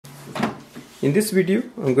In this video,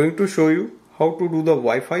 I'm going to show you how to do the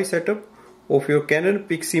Wi-Fi setup of your Canon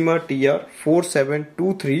Pixma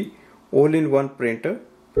TR4723 All-in-one printer.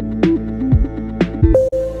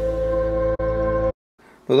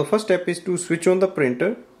 Now the first step is to switch on the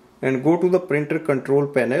printer and go to the printer control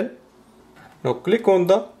panel. Now click on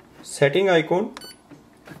the setting icon.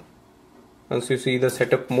 Once you see the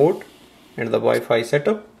setup mode and the Wi-Fi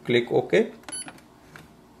setup, click OK.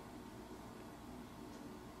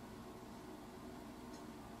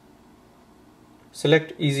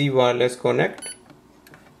 Select Easy Wireless Connect.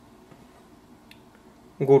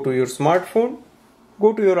 Go to your smartphone,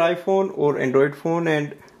 go to your iPhone or Android phone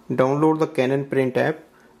and download the Canon Print app.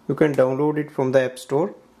 You can download it from the App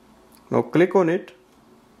Store. Now click on it.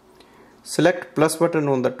 Select plus button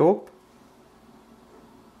on the top.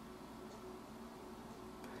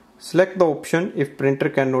 Select the option if printer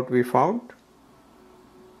cannot be found.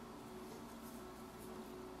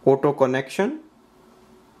 Auto connection.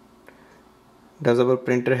 Does our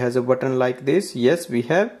printer has a button like this? Yes, we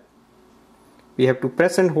have. We have to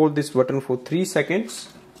press and hold this button for 3 seconds.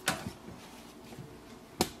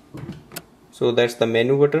 So that's the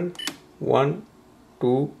menu button. 1,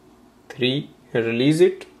 2, 3. Release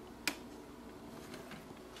it.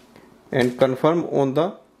 And confirm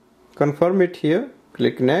it here.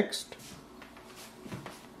 Click next.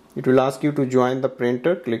 It will ask you to join the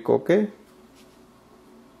printer. Click OK.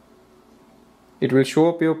 It will show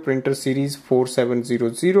up your printer series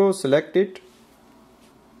 4700. Select it.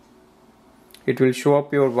 It will show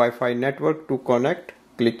up your Wi-Fi network to connect.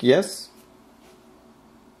 Click yes.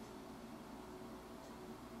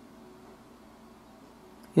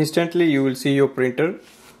 Instantly you will see your printer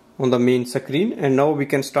on the main screen, and now we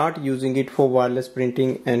can start using it for wireless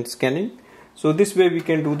printing and scanning. So this way we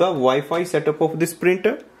can do the Wi-Fi setup of this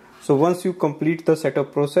printer. So once you complete the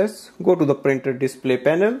setup process, go to the printer display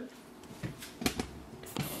panel.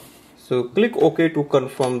 So click OK to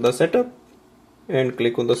confirm the setup and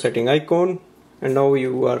click on the setting icon, and now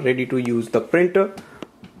you are ready to use the printer.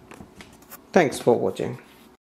 Thanks for watching.